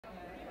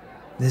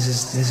This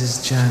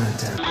is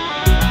Chinatown.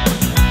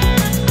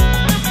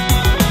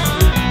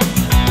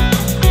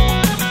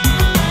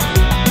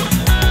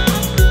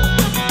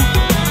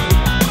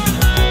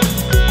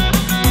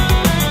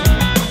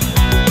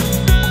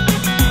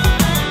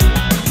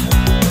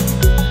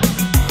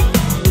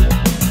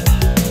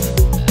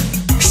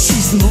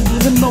 She's more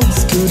than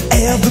most could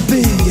ever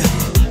be.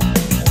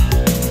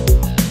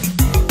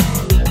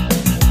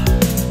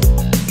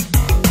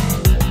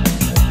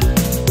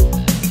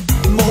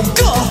 More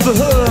God for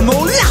her,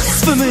 more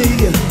lust for me.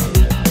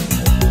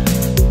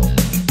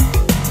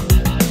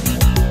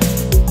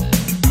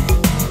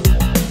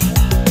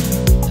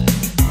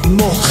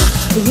 More hot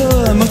for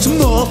her, much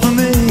more for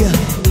me.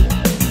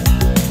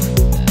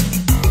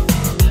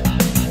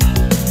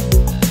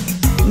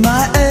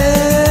 My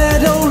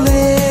adolescent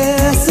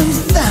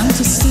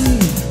fantasy.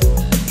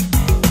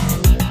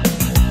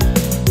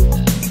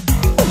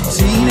 Oh,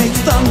 teenage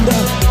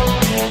thunder,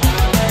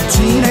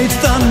 teenage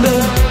thunder,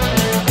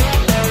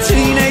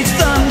 teenage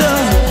thunder,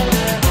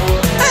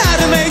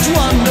 Adam Age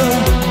wonder.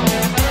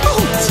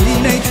 Oh,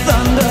 teenage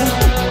thunder.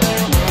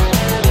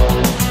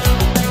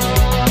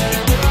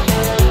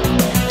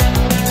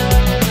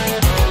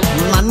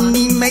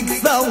 Money makes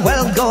the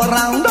world go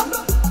round.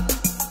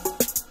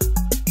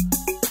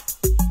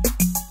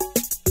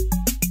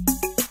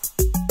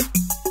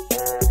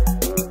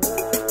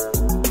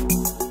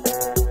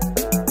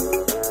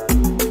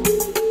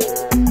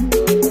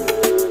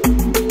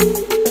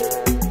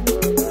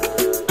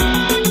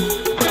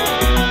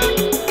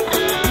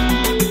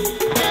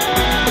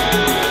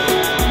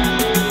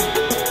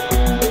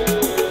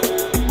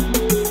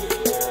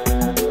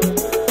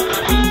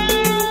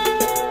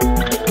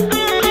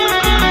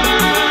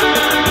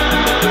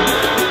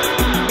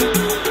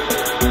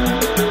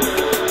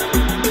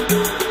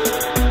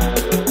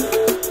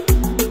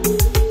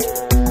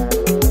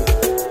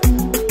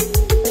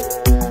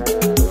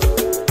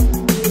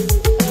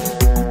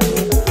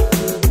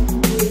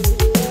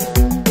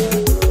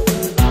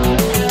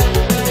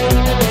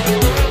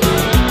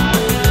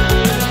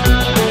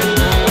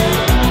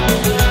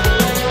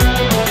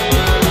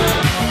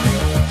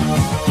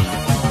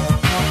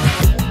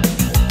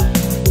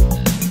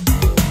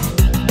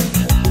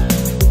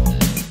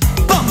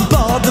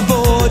 The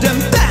board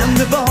and bam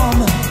the bomb.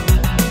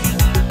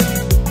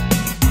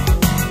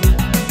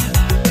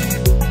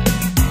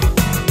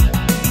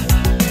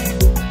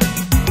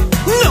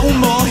 No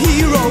more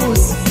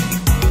heroes,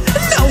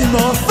 no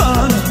more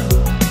fun.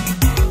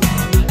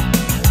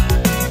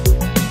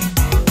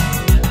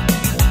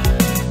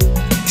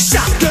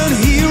 Shotgun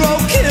hero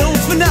killed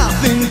for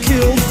nothing,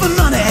 killed for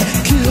money,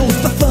 killed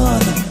for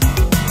fun.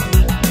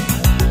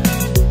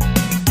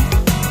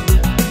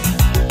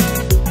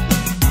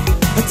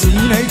 A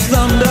teenage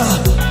thunder,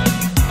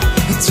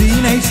 a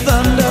teenage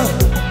thunder,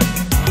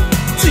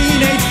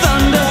 teenage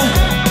thunder,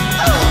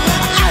 oh,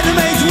 Adam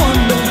Age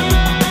wonder.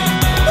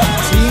 Oh,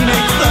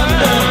 teenage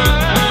thunder,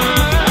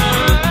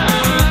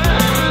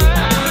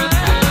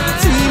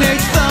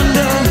 teenage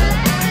thunder,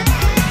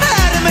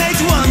 Adam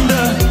Age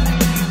wonder.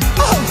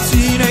 Oh,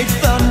 teenage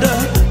thunder,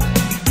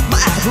 my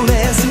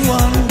adolescent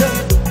wonder.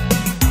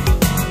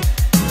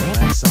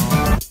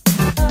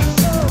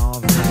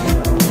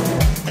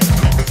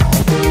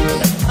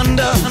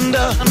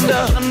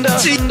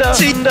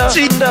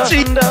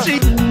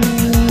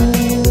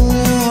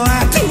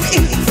 Do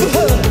it for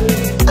her,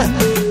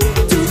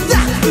 do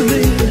that for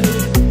me.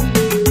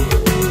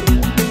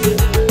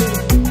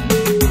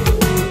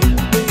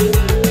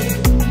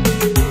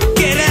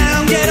 Get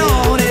down, get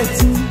on it.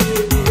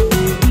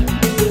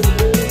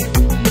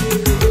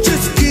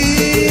 Just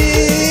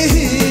give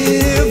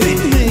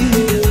it me.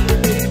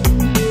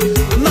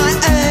 My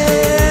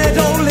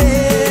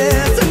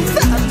adolescent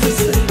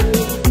fantasy.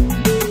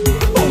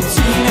 Oh,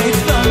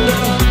 teenage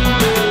thunder,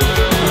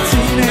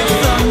 teenage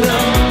thunder,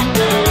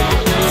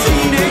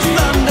 teenage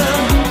thunder.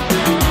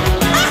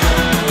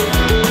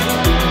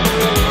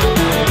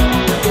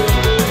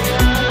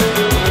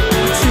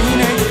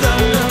 Teenage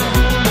thunder,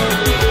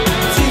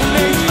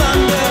 teenage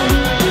thunder,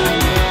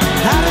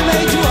 Adam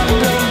Age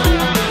wonder.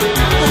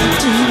 Oh,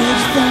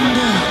 teenage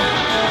thunder,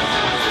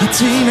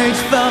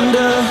 teenage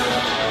thunder.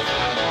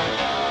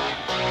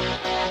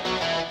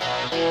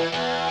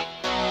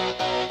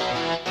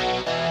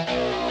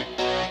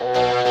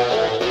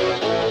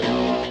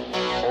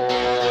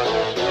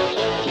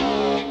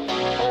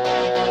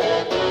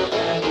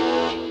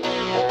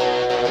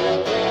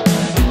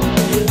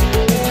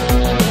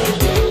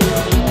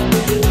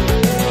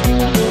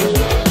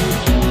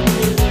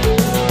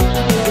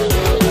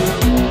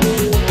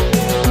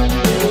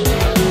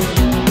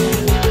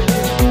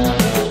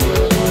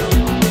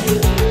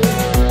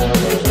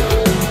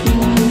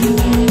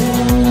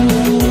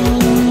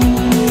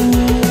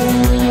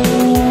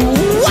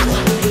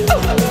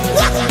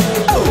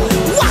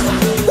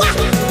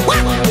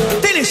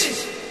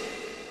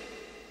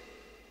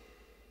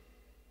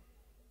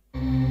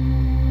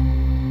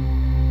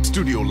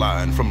 Studio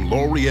line from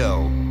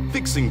L'Oreal.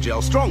 Fixing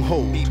gel,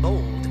 stronghold.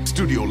 Behold,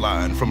 Studio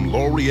line from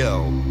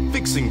L'Oreal.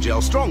 Fixing gel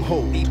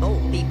stronghold.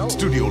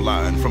 Studio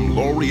line from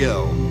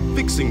L'Oreal.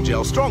 Fixing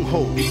gel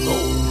stronghold.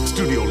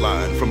 Studio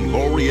line from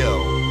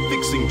L'Oreal.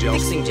 Fixing gel.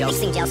 Studio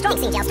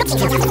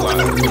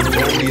line from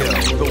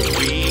L'Oreal. The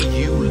way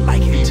you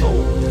like it.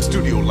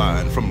 Studio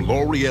line from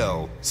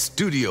L'Oreal.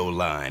 Studio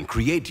line.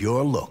 Create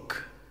your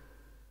look.